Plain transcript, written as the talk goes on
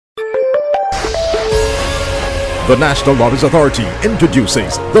The National Lotteries Authority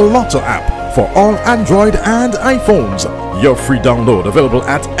introduces the Lotto app for all Android and iPhones. Your free download available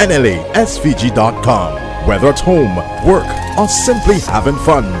at NLASVG.com. Whether at home, work, or simply having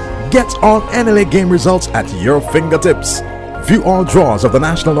fun, get all NLA game results at your fingertips. View all draws of the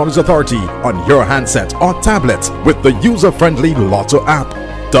National Lotteries Authority on your handset or tablet with the user-friendly Lotto app.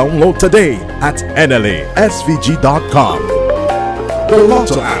 Download today at NLASVG.com. The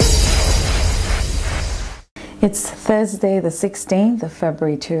Lotto app. It's Thursday, the 16th of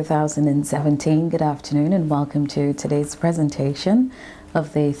February 2017. Good afternoon and welcome to today's presentation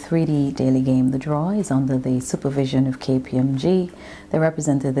of the 3D daily game. The draw is under the supervision of KPMG. They're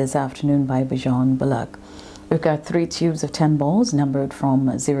represented this afternoon by Bajan Bullock. We've got 3 tubes of 10 balls numbered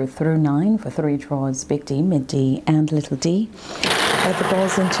from 0 through 9 for 3 draws, Big D, Mid D and Little D. Add the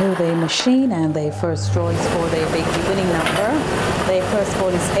balls into the machine and the first draw is for the Big D winning number. The first ball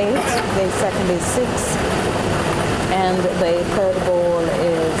is 8, the second is 6, and the third ball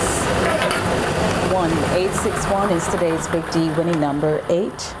is 1. 861 is today's Big D winning number.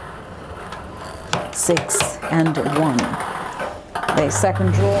 8, 6, and 1. The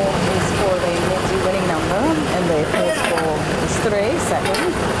second draw is for the Mid D winning number, and the first ball is 3,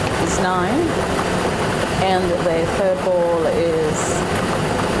 second is 9, and the third ball is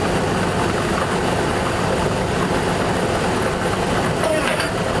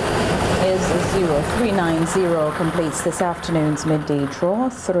 0. 390 completes this afternoon's midday draw.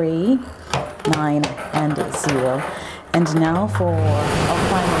 3, 9, and 0. And now for our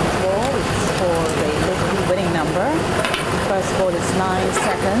final draw, it's for the Little D winning number. First ball is 9,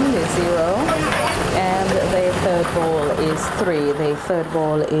 second is 0, and the third ball is 3. The third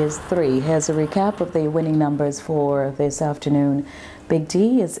ball is 3. Here's a recap of the winning numbers for this afternoon. Big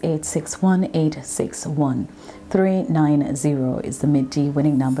D is 861, 861. 390 is the Mid D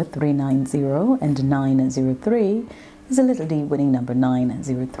winning number, 390, and 903 is the Little D winning number,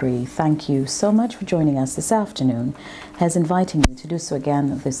 903. Thank you so much for joining us this afternoon. Has inviting you to do so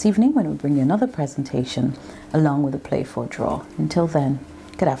again this evening when we bring you another presentation along with a Play For draw. Until then,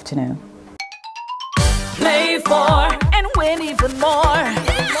 good afternoon. Play for and win even more.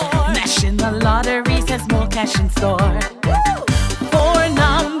 National Lotteries has more cash in store. 4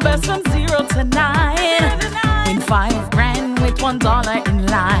 numbers from 0 to 9. Win 5 grand with $1 in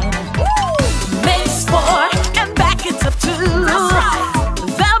line. Mix 4 and back it up too.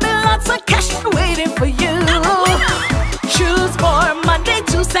 There'll be lots of cash waiting for you. Choose for Monday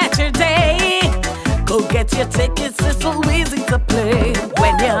to Saturday. Go get your tickets, it's so easy to play.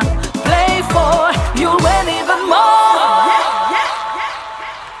 When you